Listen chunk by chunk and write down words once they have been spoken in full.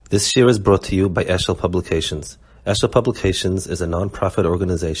This year is brought to you by Eshel Publications. Eshel Publications is a non-profit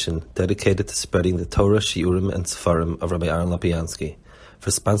organization dedicated to spreading the Torah, Shiurim, and Sefarim of Rabbi Aaron Lopiansky. For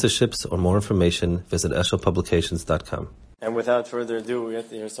sponsorships or more information, visit eshelpublications.com. And without further ado, we have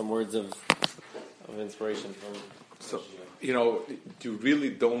to hear some words of inspiration from... So, you really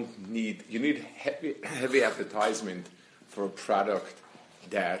don't need... You need heavy advertisement for a product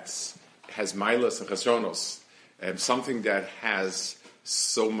that has milas and chesronos, something that has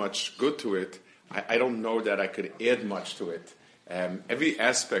so much good to it. I don't know that I could add much to it. Every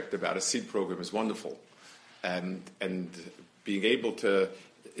aspect about a seed program is wonderful, and being able to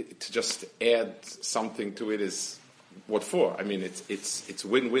just add something to it is what for. I mean, it's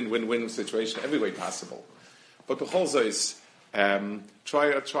win-win-win-win situation every way possible. But the whole is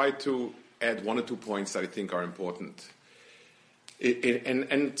try to add one or 2 points that I think are important.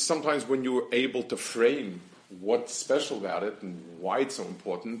 And sometimes when you're able to frame what's special about it and why it's so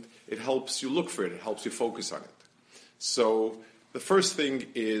important, it helps you look for it. It helps you focus on it. So the first thing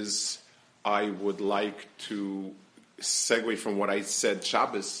is I would like to segue from what I said,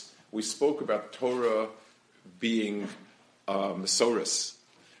 Shabbos. We spoke about Torah being Masoros.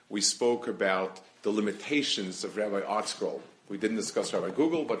 We spoke about the limitations of Rabbi Artscroll. We didn't discuss Rabbi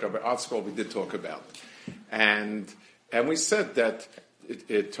Google, but Rabbi Artscroll we did talk about. And we said that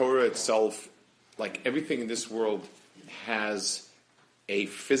Torah itself, like everything in this world, has a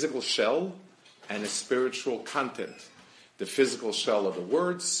physical shell and a spiritual content. The physical shell are the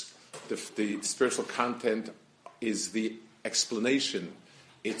words. The spiritual content is the explanation.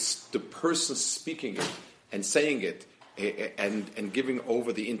 It's the person speaking it and saying it and giving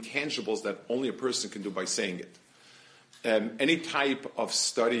over the intangibles that only a person can do by saying it. Any type of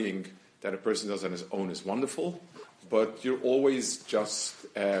studying that a person does on his own is wonderful, but you're always just...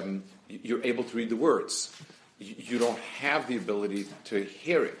 you're able to read the words. You don't have the ability to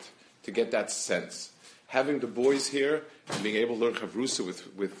hear it, to get that sense. Having the boys here and being able to learn Chavrusa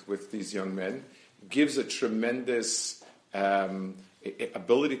with these young men gives a tremendous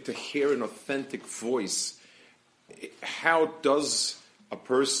ability to hear an authentic voice. How does a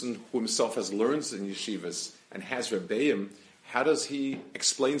person who himself has learned in yeshivas and has Rebbeim, how does he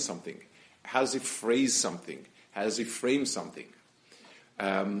explain something? How does he phrase something? How does he frame something?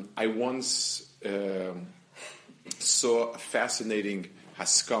 I once saw a fascinating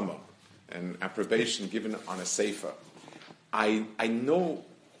haskama, an approbation given on a sefer. I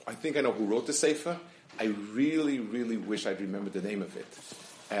think I know who wrote the sefer. I really, really wish I'd remember the name of it.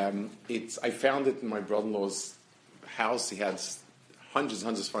 I found it in my brother-in-law's house. He had hundreds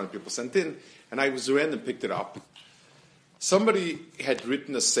of foreign people sent in, and I was around and picked it up. Somebody had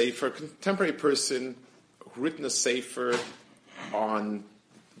written a sefer, a contemporary person, written a sefer on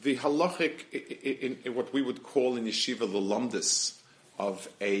the halachic, in what we would call in yeshiva the lumdus of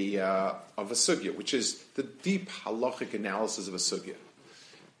a sugya, which is the deep halachic analysis of a sugya.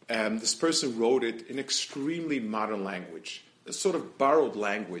 This person wrote it in extremely modern language, a sort of borrowed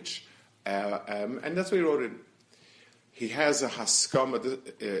language, and that's what he wrote it. He has a haskama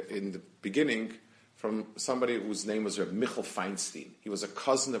in the beginning from somebody whose name was Reb Michal Feinstein. He was a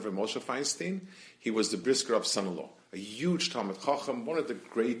cousin of Reb Moshe Feinstein. He was the brisker of son-in-law, a huge Talmud Chacham, one of the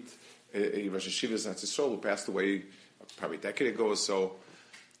great Rosh Hashivas in Israel, who passed away probably a decade ago or so.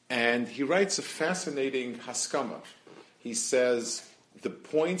 And he writes a fascinating haskama. He says the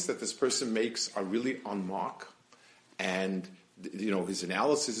points that this person makes are really on mark, and his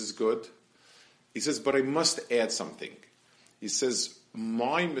analysis is good. He says, but I must add something. He says,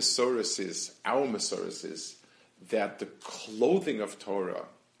 my Masoros is, our Masoros is, that the clothing of Torah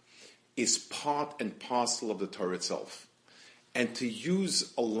is part and parcel of the Torah itself. And to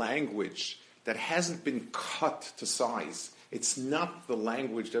use a language that hasn't been cut to size, it's not the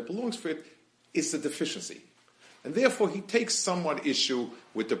language that belongs to it, is the deficiency. And therefore he takes somewhat issue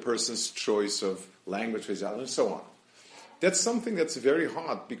with the person's choice of language, and so on. That's something that's very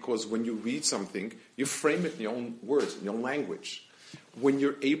hard, because when you read something, you frame it in your own words, in your own language. When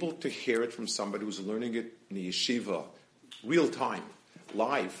you're able to hear it from somebody who's learning it in the yeshiva, real time,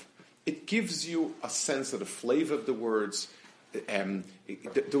 live, it gives you a sense of the flavor of the words, the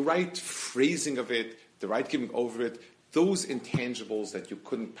right phrasing of it, the right giving over it, those intangibles that you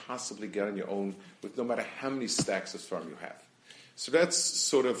couldn't possibly get on your own with no matter how many stacks of Sfarim you have. So that's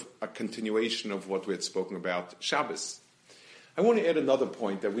sort of a continuation of what we had spoken about Shabbos. I want to add another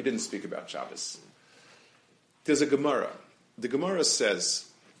point that we didn't speak about Shabbos. There's a Gemara. The Gemara says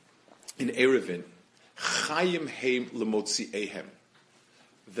in Erevin, Chayim heim lemotzi ehem,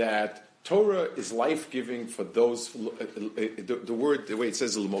 that Torah is life-giving for those, the word, the way it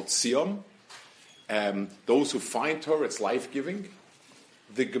says lemotziom, those who find Torah, it's life-giving.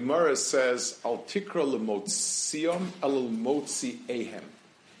 the Gemara says, Al tikra lemotzion el motzi ehem.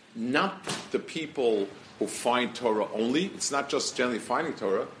 Not the people who find Torah only. It's not just generally finding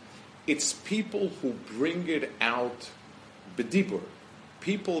Torah. It's people who bring it out bedibur.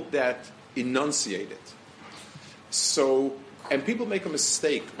 People that enunciate it. So, and people make a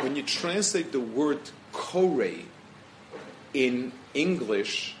mistake. When you translate the word korei in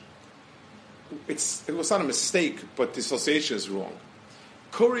English, it was not a mistake, but the association is wrong.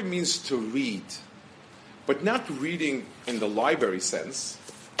 Korei means to read, but not reading in the library sense.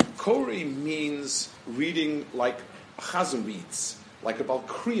 Korei means reading like Chazan reads, like about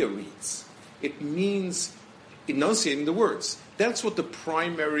Kriya reads. It means enunciating the words. That's what the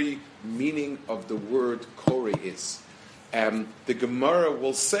primary meaning of the word Korei is. The Gemara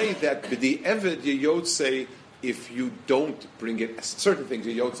will say that b'di eved yeyotze, if you don't bring it, certain things,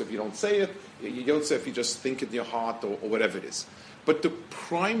 yeyotze if you don't say it, yeyotze if you just think it in your heart or whatever it is. But the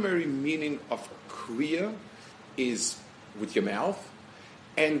primary meaning of Kriya is with your mouth,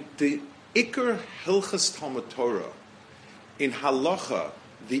 and the Iker Hilchas Talmud Torah, in Halacha,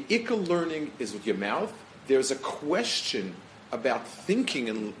 the Iker learning is with your mouth. There's a question about thinking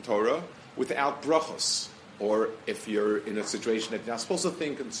in Torah without brachos, or if you're in a situation that you're not supposed to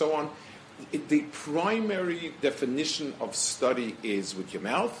think, and so on. The primary definition of study is with your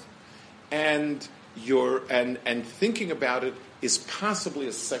mouth, and thinking about it is possibly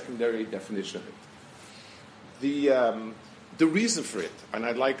a secondary definition of it. The reason for it, and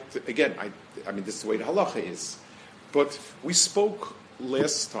I'd like to, again, I mean, this is the way the halacha is, but we spoke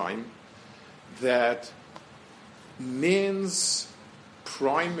last time that man's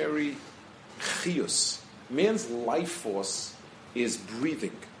primary chiyus, man's life force is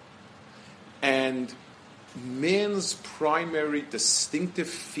breathing. And man's primary distinctive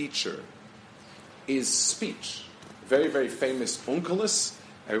feature is speech. Very, very famous Onkelos.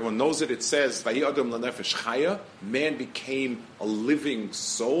 Everyone knows it. It says, "Vayi Adam lanefesh chaya." Man became a living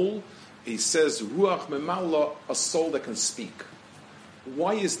soul. He says, "Ruach memala," a soul that can speak.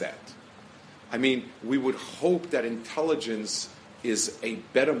 Why is that? I mean, we would hope that intelligence is a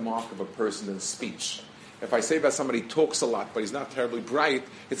better mark of a person than speech. If I say about somebody talks a lot, but he's not terribly bright,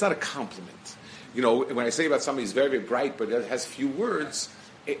 it's not a compliment. You know, when I say about somebody who's very, very bright, but has few words,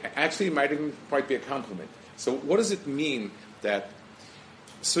 it actually might even quite be a compliment. So what does it mean that...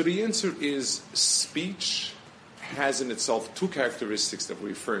 So the answer is speech has in itself two characteristics that we're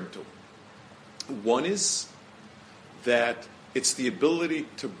referring to. One is that it's the ability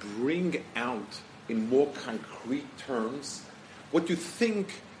to bring out in more concrete terms what you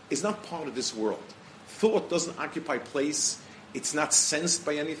think is not part of this world. Thought doesn't occupy place, it's not sensed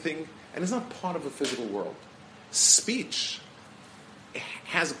by anything, and it's not part of a physical world. Speech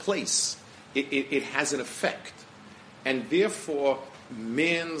has a place, it has an effect, and therefore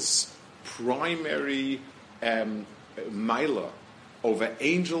man's primary mila over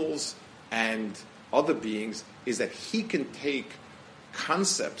angels and other beings is that he can take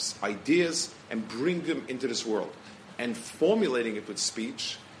concepts, ideas, and bring them into this world. And formulating it with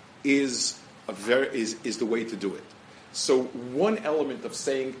speech is the way to do it. So one element of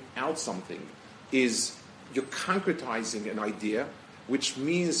saying out something is you're concretizing an idea, which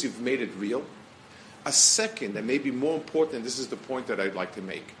means you've made it real. A second, and maybe more important, and this is the point that I'd like to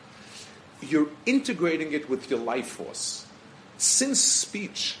make, you're integrating it with your life force. Since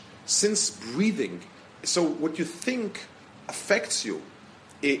speech, since breathing, so what you think affects you,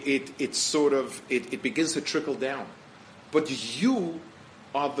 it begins to trickle down. But you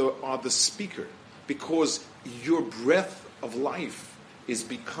are the speaker, because your breath of life is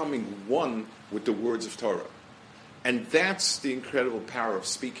becoming one with the words of Torah. And that's the incredible power of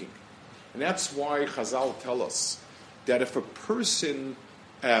speaking. And that's why Chazal tell us that if a person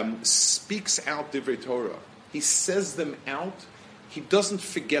speaks out Divrei Torah, he says them out, he doesn't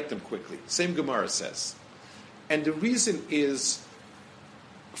forget them quickly. Same Gemara says. And the reason is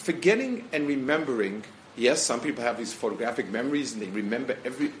forgetting and remembering. Yes, some people have these photographic memories and they remember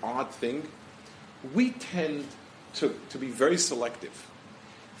every odd thing. We tend to be very selective.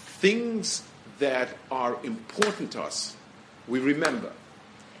 Things that are important to us, we remember.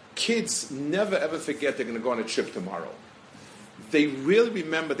 Kids never ever forget they're going to go on a trip tomorrow. They really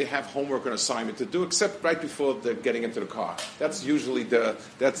remember they have homework and assignment to do, except right before they're getting into the car. That's usually how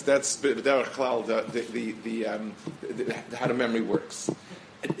the memory works.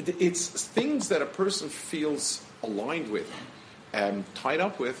 It's things that a person feels aligned with, tied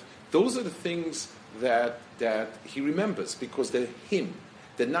up with. Those are the things that he remembers because they're him.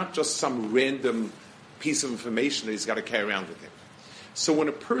 They're not just some random piece of information that he's got to carry around with him. So when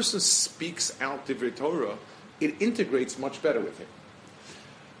a person speaks out Divrei Torah, it integrates much better with him.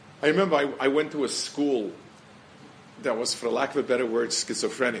 I remember I went to a school that was, for lack of a better word,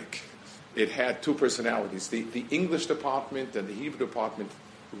 schizophrenic. It had two personalities. The English department and the Hebrew department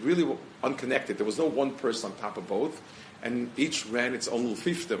really were unconnected. There was no one person on top of both, and each ran its own little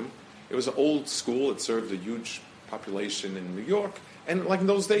fiefdom. It was an old school. It served a huge population in New York. And like in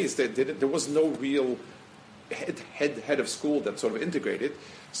those days, there was no real head of school that sort of integrated.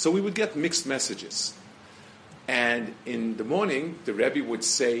 So we would get mixed messages. And in the morning, the Rebbe would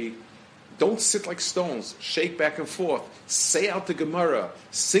say, don't sit like stones, shake back and forth, say out the Gemara,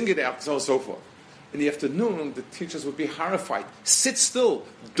 sing it out, so on and so forth. In the afternoon, the teachers would be horrified. Sit still,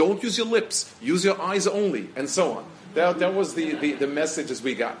 don't use your lips, use your eyes only, and so on. That was the messages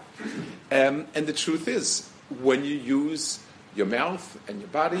we got. And the truth is, when you use your mouth and your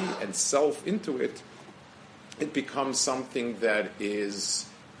body and self into it, it becomes something that is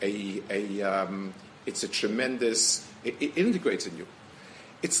it's a tremendous, it integrates in you.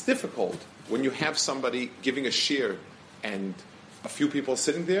 It's difficult when you have somebody giving a shir and a few people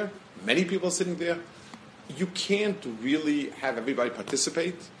sitting there, many people sitting there. You can't really have everybody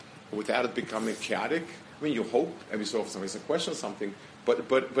participate without it becoming chaotic. I mean, you hope every so often somebody's a question or something, but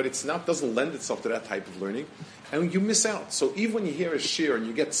it's not, doesn't lend itself to that type of learning, and you miss out. So even when you hear a shir and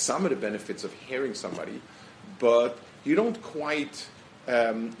you get some of the benefits of hearing somebody, but you don't quite,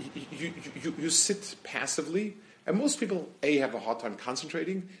 you sit passively, and most people, have a hard time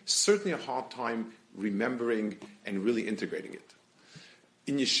concentrating, certainly a hard time remembering and really integrating it.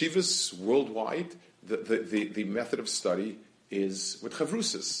 In yeshivas worldwide, the method of study is with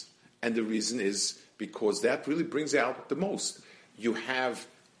chavrusas, and the reason is because that really brings out the most. You have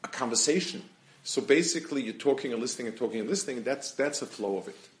a conversation. So basically, you're talking and listening and talking and listening, and that's a flow of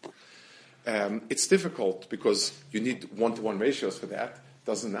it. It's difficult because you need one-to-one ratios for that.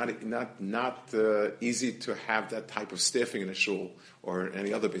 Not easy to have that type of staffing in a shul or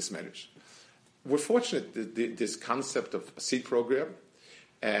any other base marriage. We're fortunate that this concept of a seed program,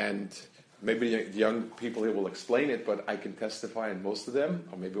 and maybe the young people here will explain it, but I can testify in most of them,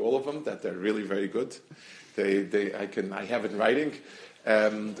 or maybe all of them, that they're really very good. I have it in writing,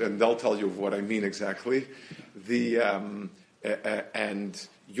 and they'll tell you what I mean exactly. And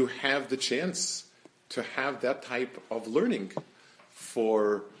you have the chance to have that type of learning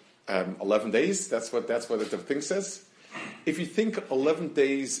for 11 days. That's what the thing says. If you think 11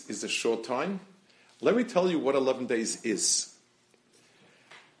 days is a short time, let me tell you what 11 days is.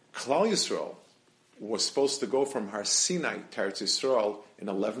 Klal Yisrael was supposed to go from Har Sinai to Eretz Yisrael in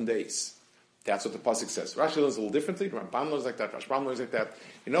 11 days. That's what the pasuk says. Rashi learns a little differently. Ramban learns like that. Rashbam learns like that.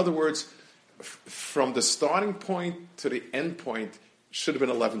 In other words, from the starting point to the end point should have been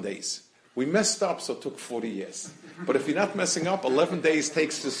 11 days. We messed up, so it took 40 years. But if you're not messing up, 11 days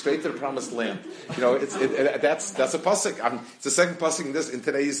takes you straight to the promised land. You know, that's a pasuk. It's the second pasuk in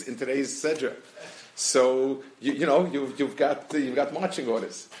today's Sedra. So you've got marching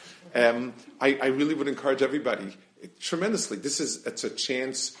orders. I really would encourage everybody tremendously. It's a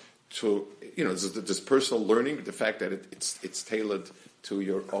chance to this personal learning. The fact that it's tailored to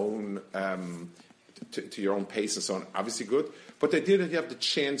your own to your own pace and so on. Obviously good, but the idea that you have the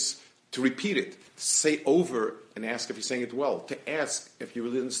chance to repeat it, to say over and ask if you're saying it well, to ask if you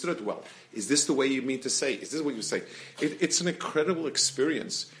really understood it well. Is this the way you mean to say? Is this what you say? It's an incredible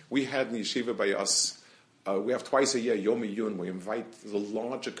experience. We had in Yeshiva by us, we have twice a year, Yom Iyun, we invite the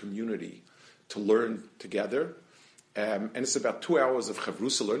larger community to learn together. And it's about 2 hours of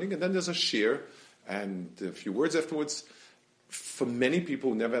chavrusa learning, and then there's a shir and a few words afterwards. For many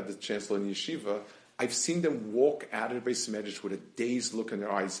people who never had the chance to learn Yeshiva, I've seen them walk out of the Beis Medrash with a dazed look in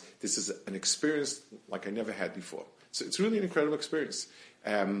their eyes. This is an experience like I never had before. So it's really an incredible experience.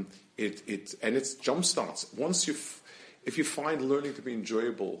 And it's jump starts. If you find learning to be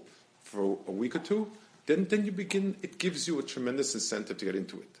enjoyable for a week or two, then you begin. It gives you a tremendous incentive to get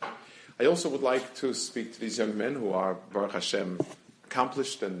into it. I also would like to speak to these young men who are, Baruch Hashem,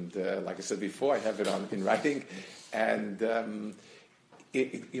 accomplished, and like I said before, I have it in writing. And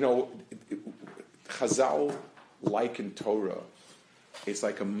Chazal, like in Torah, it's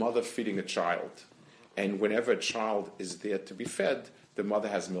like a mother feeding a child. And whenever a child is there to be fed, the mother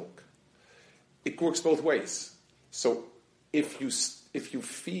has milk. It works both ways. So if you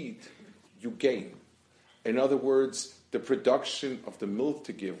feed, you gain. In other words, the production of the milk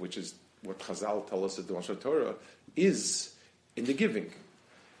to give, which is what Chazal tell us in the Torah, is in the giving.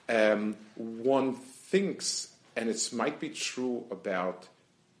 One thinks, and it might be true about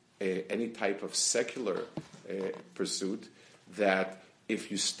any type of secular pursuit, that if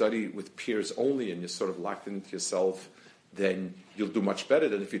you study with peers only and you're sort of locked into yourself, then you'll do much better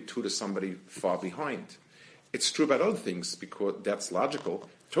than if you tutor somebody far behind. It's true about other things, because that's logical.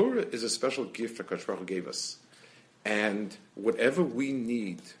 Torah is a special gift that Kadosh Baruch Hu gave us. And whatever we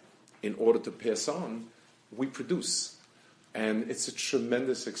need in order to pass on, we produce. And it's a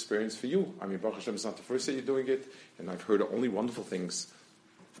tremendous experience for you. I mean, Baruch Hashem, it's not the first day you're doing it, and I've heard only wonderful things.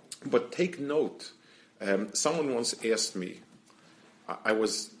 But take note, someone once asked me, I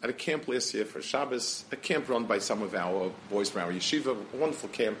was at a camp last year for Shabbos, a camp run by some of our boys from our yeshiva, a wonderful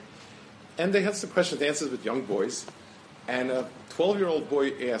camp. And they had some questions and answers with young boys. And a 12-year-old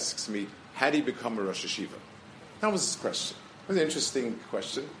boy asks me, how do you become a Rosh Yeshiva? That was his question. It was an interesting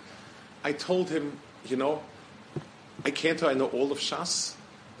question. I told him, I can't tell I know all of Shas,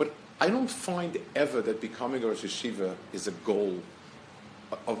 but I don't find ever that becoming a Rosh Yeshiva is a goal,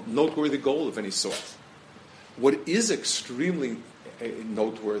 a noteworthy goal of any sort. What is extremely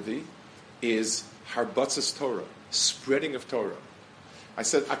noteworthy is Harbatzas Torah, spreading of Torah. I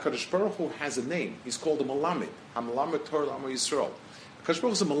said, HaKadosh Baruch Hu has a name. He's called a Malamed. HaMalamed Torah L'Amo Yisrael. HaKadosh Baruch Hu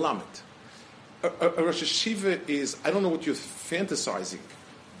is a Malamed. A Rosh Yeshiva is, I don't know what you're fantasizing,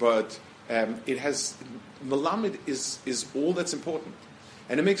 but it has, Malamed is all that's important.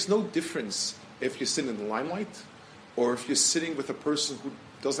 And it makes no difference if you're sitting in the limelight or if you're sitting with a person who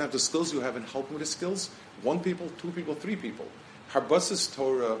doesn't have the skills you have and help him with the skills. 1 people, 2 people, 3 people. Harbatzas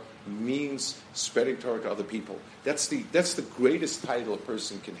Torah means spreading Torah to other people. That's the greatest title a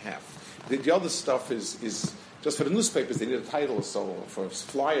person can have. The other stuff is just for the newspapers, they need a title, so for a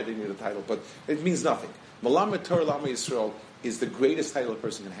flyer they need a title, but it means nothing. Malamed Torah L'Amo Yisrael is the greatest title a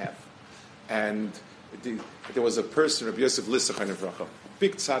person can have. And there was a person, Rabbi Yosef Lissach,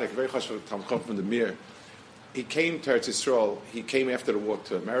 big tzaddik, very chashuv Tamchon from the Mir. He came to Eretz Yisrael. He came after the war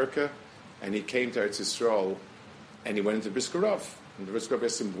to America, and he came to Eretz Yisrael, and he went into Brisker Rav. And the Brisker Rav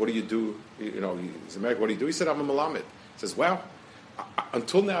asked him, "What do you do? He's American. What do you do?" He said, "I'm a Malamed." He says, "Well,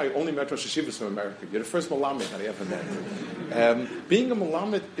 until now, I only met Rosh Yeshivas from America. You're the first Malamed that I ever met." Being a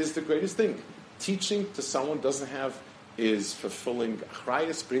Malamed is the greatest thing. Teaching to someone doesn't have is fulfilling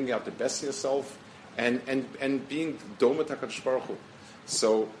achrayus, bringing out the best in yourself, and being domet HaKadosh Baruch Hu.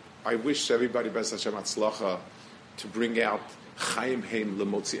 So I wish everybody B'ez Hashem Hatzlacha to bring out Chaim Heim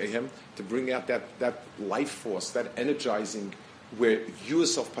Lemotzi'ehem, to bring out that life force, that energizing, where you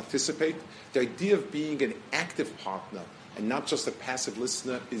yourself participate. The idea of being an active partner and not just a passive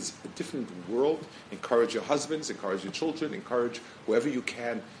listener is a different world. Encourage your husbands, encourage your children, encourage whoever you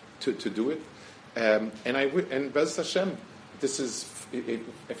can to do it. And B'ez Hashem, this is,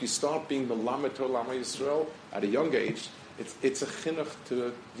 if you start being Malamed Torah L'Amo Yisrael at a young age, it's a chinuch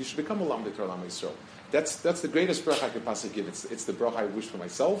to, you should become a Malamed Torah L'Amo Yisrael. That's the greatest bracha I could possibly give. It's the bracha I wish for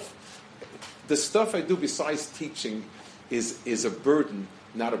myself. The stuff I do besides teaching is a burden,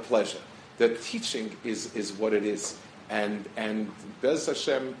 not a pleasure. The teaching is what it is. And B'ez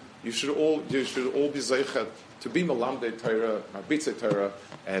Hashem, you should all be zeichet to be Malamdei Torah, Marbitzei Torah,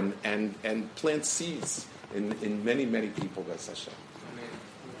 and plant seeds in many, many people, B'ez Hashem.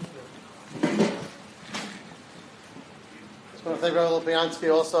 I want to thank Rabbi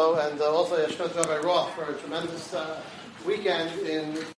Lopiansky also, and also Yeshua Rabbi Roth for a tremendous weekend in